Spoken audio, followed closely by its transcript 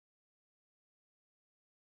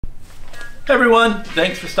Hey everyone,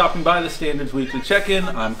 thanks for stopping by the Standards Weekly Check-In.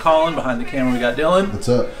 I'm Colin. Behind the camera we got Dylan. What's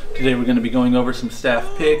up? Today we're going to be going over some staff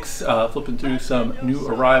picks, flipping through some new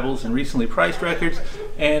arrivals and recently priced records,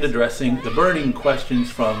 and addressing the burning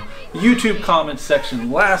questions from the YouTube comments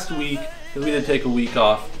section last week. We did take a week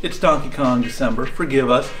off. It's Donkey Kong December.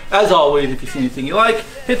 Forgive us. As always, if you see anything you like,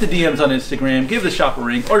 hit the DMs on Instagram, give the shop a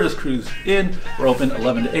ring, or just cruise in. We're open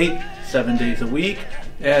 11 to 8, 7 days a week.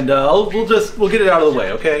 And we'll get it out of the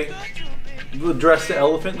way, okay? We'll address the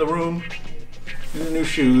elephant in the room. New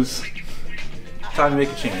shoes. Time to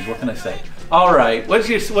make a change. What can I say? All right. What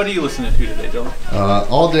are you listening to today,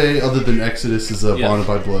 Dylan? All day, other than Exodus, is Bonded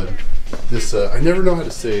by Blood. This I never know how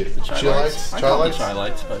to say it. Chi-lights? I call it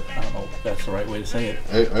Chi-lights, but I don't know if that's the right way to say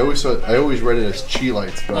it. I always read it as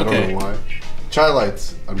Chi-lights, but I don't know why.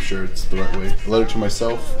 Chi-lights, I'm sure it's the right way. I let it to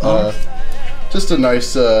myself. Just a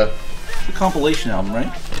nice. It's a compilation album,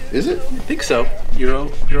 right? Is it? I think so. Euro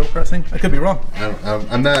pressing. I could be wrong.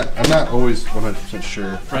 I'm not always 100%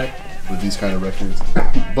 sure. Right. With these kind of records,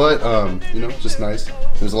 but you know, just nice.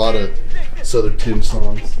 There's a lot of Southern Tim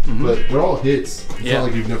songs, but they're all hits. It's not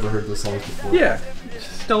like you've never heard the songs before. Yeah,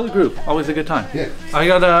 stellar group. Always a good time. Yeah. I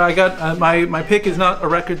got my pick is not a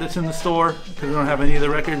record that's in the store because we don't have any of the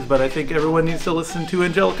records, but I think everyone needs to listen to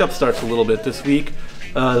Angelic Upstarts a little bit this week.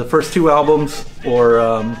 The first two albums or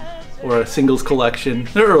a singles collection.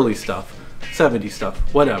 They're early stuff, 70s stuff,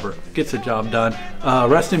 whatever. Gets the job done.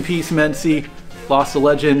 Rest in peace, Mency. Lost a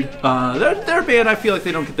legend. They're a band I feel like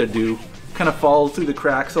they don't get their due. Kind of fall through the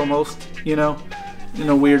cracks almost, you know? In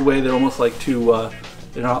a weird way, they're almost like too,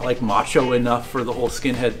 they're not like macho enough for the whole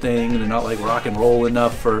skinhead thing. They're not like rock and roll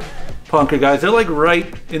enough for punker guys. They're like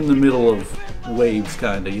right in the middle of waves,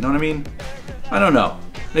 kind of, you know what I mean? I don't know.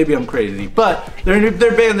 Maybe I'm crazy. But they're a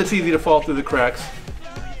band that's easy to fall through the cracks.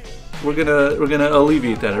 We're gonna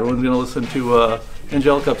alleviate that. Everyone's gonna listen to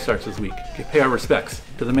Angelic Upstarts this week. Pay our respects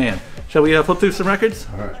to the man. Shall we flip through some records?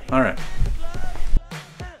 All right.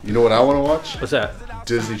 You know what I want to watch? What's that?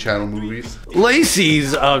 Disney Channel movies.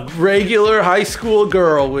 Lacey's a regular high school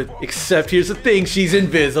girl except here's the thing, she's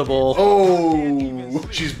invisible. Oh,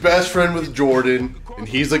 she's best friend with Jordan, and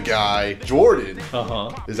he's a guy. Jordan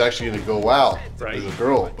is actually gonna go out as a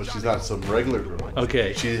girl, but she's not some regular girl.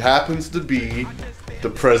 Okay. She happens to be the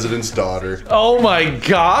president's daughter. Oh my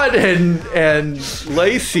God! And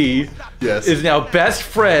Lacey is now best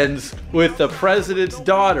friends with the president's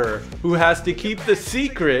daughter, who has to keep the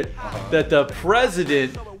secret that the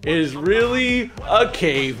president is really a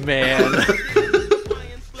caveman.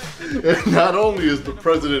 And not only is the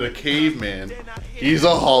president a caveman, he's a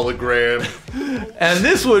hologram. And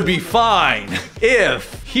this would be fine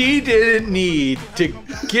if he didn't need to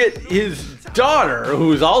get his daughter,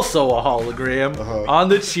 who's also a hologram, on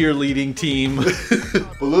the cheerleading team.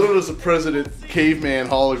 But little does the president caveman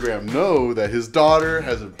hologram know that his daughter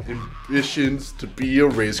has ambitions to be a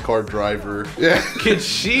race car driver. Yeah. Can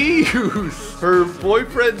she use her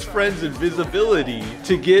boyfriend's friend's invisibility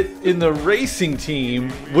to get in the racing team,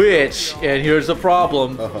 which, and here's the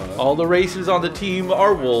problem, all the racers on the team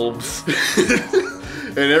are wolves.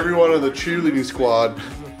 And everyone on the cheerleading squad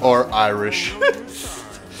are Irish.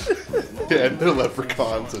 Yeah, and they're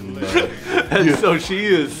leprechauns and so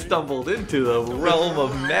she has stumbled into the realm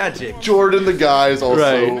of magic. Jordan, the guy, is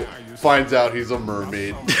also finds out he's a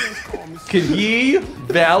mermaid. Can he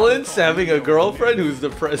balance having a girlfriend who's the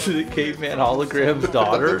president caveman hologram's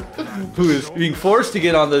daughter, who is being forced to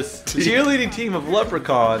get on this cheerleading team of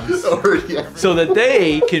leprechauns so that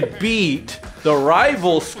they can beat the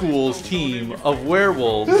rival school's team of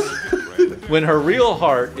werewolves, when her real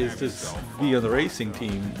heart is to be on the racing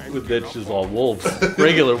team, which is all wolves,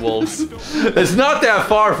 regular wolves. It's not that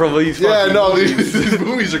far from these. Yeah, no, these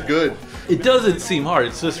movies are good. It doesn't seem hard.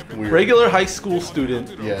 It's just weird. Regular high school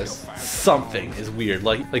student. Yes. Something is weird,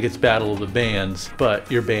 like it's Battle of the Bands, but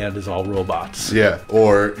your band is all robots. Yeah,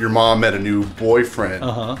 or your mom met a new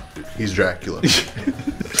boyfriend. He's Dracula.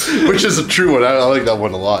 Which is a true one. I like that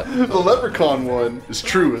one a lot. The leprechaun one is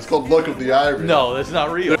true. It's called Luck of the Irish. No, that's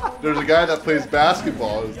not real. There's a guy that plays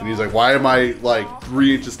basketball, and he's like, why am I like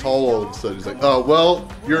 3 inches tall all of a sudden? He's like, oh, well,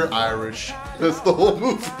 you're Irish. That's the whole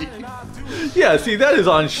movie. Yeah, see, that is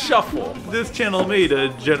on shuffle. This channel made a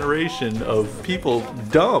generation of people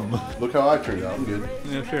dumb. Look how I turned out. I'm good.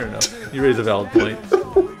 Yeah, fair enough. You raise a valid point.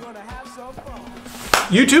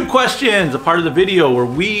 YouTube questions, a part of the video where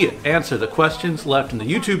we answer the questions left in the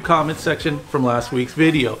YouTube comments section from last week's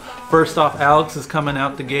video. First off, Alex is coming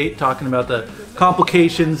out the gate talking about the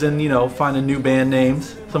complications and, you know, finding new band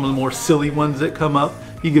names, some of the more silly ones that come up.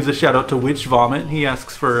 He gives a shout out to Witch Vomit. He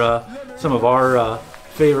asks for some of our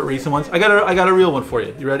favorite recent ones. I got a real one for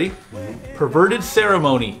you. You ready? Perverted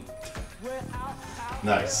Ceremony.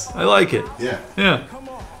 Nice. I like it. Yeah. Yeah.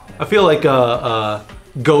 I feel like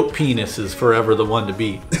Goat Penis is forever the one to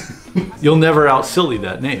beat. You'll never out silly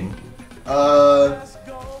that name.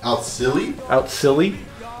 Out silly? Out silly?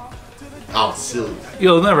 Out silly.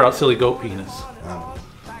 You'll never out silly Goat Penis. Oh.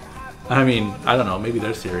 I mean, I don't know. Maybe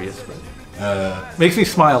they're serious, but makes me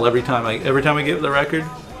smile every time I get the record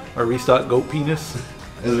or restock Goat Penis.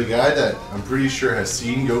 As a guy that I'm pretty sure has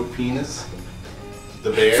seen Goat Penis,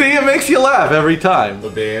 the band. See, it makes you laugh every time. The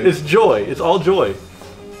band. It's joy. It's all joy.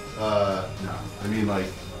 No. I mean, like,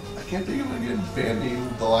 I can't think of a good band name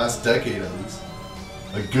the last decade at least.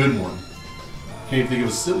 A good one. Can't even think of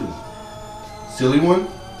a silly one. Silly one?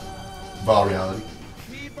 Vile Reality.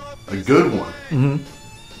 A good one. Mm-hmm.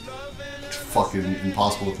 Fucking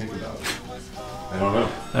impossible to think about. I don't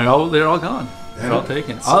know. They're all gone. They're all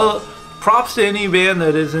taken. Props to any band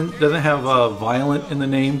that doesn't have violent in the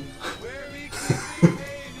name.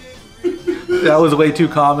 That was way too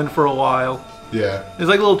common for a while. Yeah. It's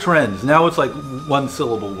like little trends. Now it's like one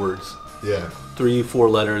syllable words. Yeah.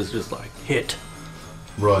 3-4 letters, just like hit,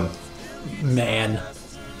 run, man,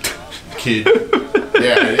 kid. Yeah.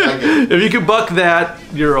 I get it. If you can buck that,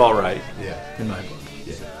 you're all right. Yeah. In my book.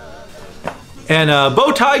 Yeah. And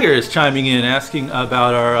Bo Tiger is chiming in, asking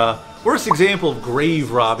about our worst example of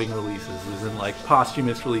grave robbing releases, as in like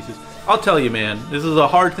posthumous releases. I'll tell you, man, this is a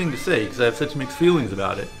hard thing to say because I have such mixed feelings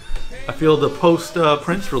about it. I feel the post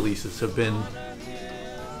Prince releases have been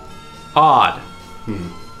odd.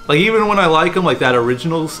 Like even when I like them, like that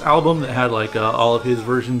Originals album that had like all of his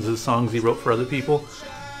versions of songs he wrote for other people,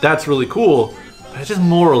 that's really cool. But it just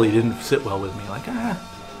morally didn't sit well with me. Like, I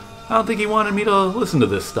don't think he wanted me to listen to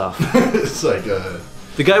this stuff. It's like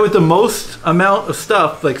the guy with the most amount of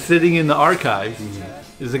stuff like sitting in the archives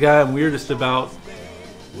is the guy I'm weirdest about.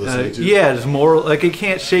 listening to. Yeah, just moral. Like I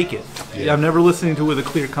can't shake it. Yeah. I'm never listening to it with a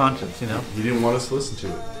clear conscience. You know. He didn't want us to listen to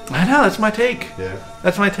it. I know, that's my take. Yeah.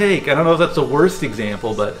 That's my take. I don't know if that's the worst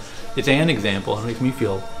example, but it's an example. It makes me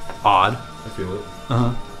feel odd. I feel it.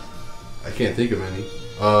 Uh-huh. I can't think of any.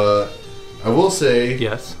 I will say,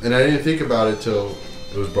 Yes. and I didn't think about it till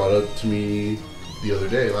it was brought up to me the other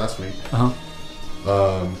day, last week. Uh-huh.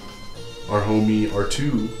 Our homie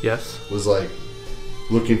R2 Yes. was like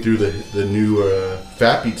looking through the new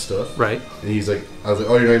Fat Beat stuff. Right. And he's like, I was like,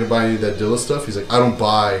 oh, you're not going to buy any of that Dilla stuff? He's like, I don't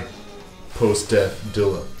buy post-death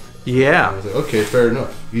Dilla. And I Yeah. was like, okay, fair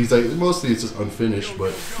enough. He's like, mostly it's just unfinished,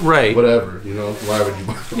 but Right. whatever, you know, why would you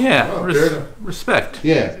buy it? Yeah. Oh, fair enough. Respect.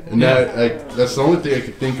 Yeah, and Yeah. that's the only thing I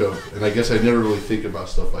could think of, and I guess I never really think about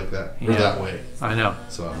stuff like that, or Yeah. that way. I know.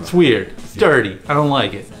 So, It's weird. It's dirty. I don't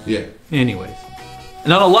like it. yeah. Anyways.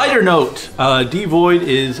 And on a lighter note, D Void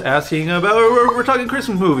is asking about, we're talking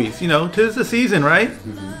Christmas movies, you know, 'tis the season, right?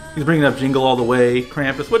 Mm-hmm. He's bringing up Jingle All the Way,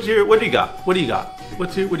 Krampus. What do you got? What do you got?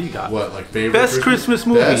 What do you got? What, like favorite Best Christmas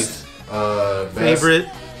movies. Best, Favorite.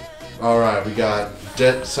 Alright, we got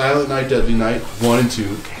Silent Night, Deadly Night, 1 and 2.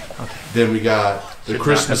 Okay. Then we got The Should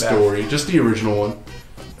Christmas not have Story, just the original one.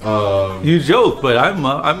 You joke, but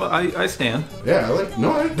I stand. Yeah,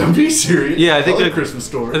 I'm being serious. Yeah, I think like that- Christmas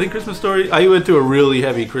Story. I think Christmas Story. I went through a really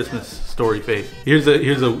heavy Christmas Story phase. Here's a.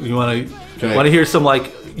 You want to hear some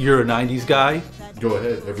like you're a '90s guy? Go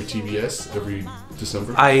ahead, every TBS, every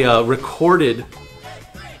December. I recorded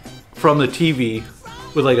from the TV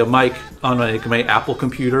with like a mic on my Apple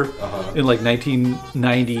computer in like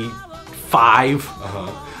 1995.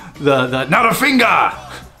 The not a finger,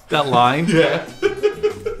 that line. Yeah.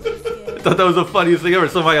 I thought that was the funniest thing ever.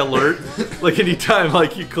 Somebody alert, like anytime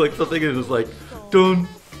like you click something and it was like, dun,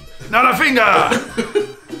 not a finger.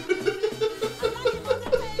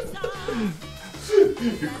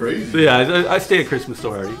 You're crazy. So yeah, I stay at Christmas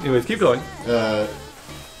Story. Anyways, keep going. It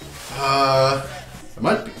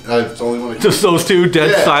might be. It's only one. Just those two,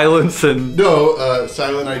 Dead Yeah. Silence and No,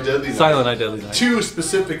 Silent Night, Deadly Night. Silent Night, Deadly Night. Two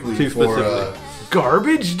specifically. Two for, specifically.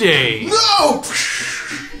 Garbage Day. No!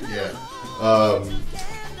 Yeah.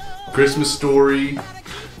 Christmas Story.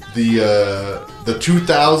 The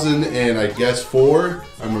 2000 and I guess 4.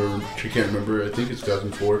 I can't remember. I think it's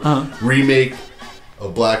 2004. Remake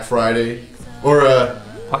of Black Friday. Or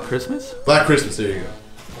Hot Christmas? Black Christmas, there you go.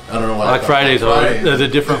 I don't know why. Black Friday's a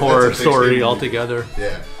different horror That's a story Thanksgiving altogether.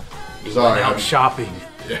 Yeah. Sorry. Out shopping.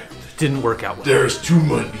 Yeah. Didn't work out well. There's too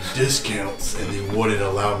many discounts and they wouldn't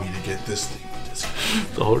allow me to get this thing with discount.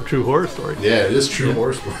 It's a whole true horror story. Yeah, it is true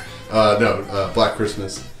horror story. Black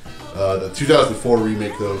Christmas. The 2004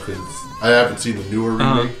 remake though, because I haven't seen the newer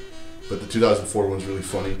remake, but the 2004 one's really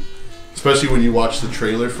funny. Especially when you watch the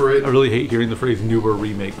trailer for it. I really hate hearing the phrase newer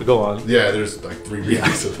remake, but go on. Yeah, there's like 3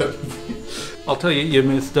 remakes of that movie. I'll tell you, you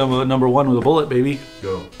missed number 1 with a bullet, baby.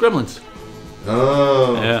 Go. Gremlins.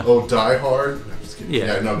 Oh, Yeah. oh, Die Hard. I'm just kidding.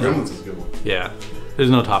 Yeah. No, Gremlins is a good one. Yeah, there's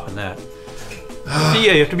no topping that. So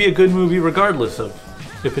yeah, you have to be a good movie regardless of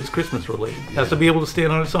if it's Christmas related. It has to be able to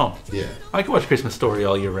stand on its own. Yeah. I can watch Christmas Story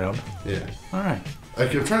all year round. Yeah. All right. I'm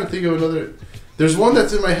trying to think of another. There's one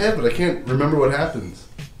that's in my head, but I can't remember what happens.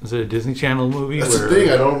 Is it a Disney Channel movie That's where the thing,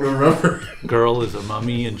 I don't remember. a girl is a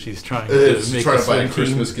mummy and she's trying to It's make trying a to find a swim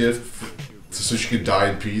team? Christmas gift so she could die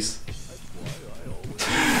in peace.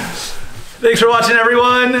 Thanks for watching,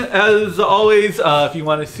 everyone. As always, if you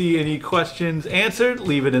want to see any questions answered,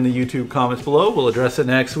 leave it in the YouTube comments below. We'll address it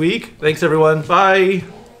next week. Thanks, everyone. Bye.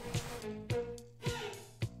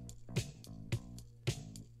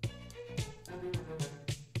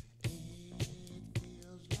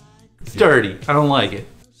 It's dirty. I don't like it.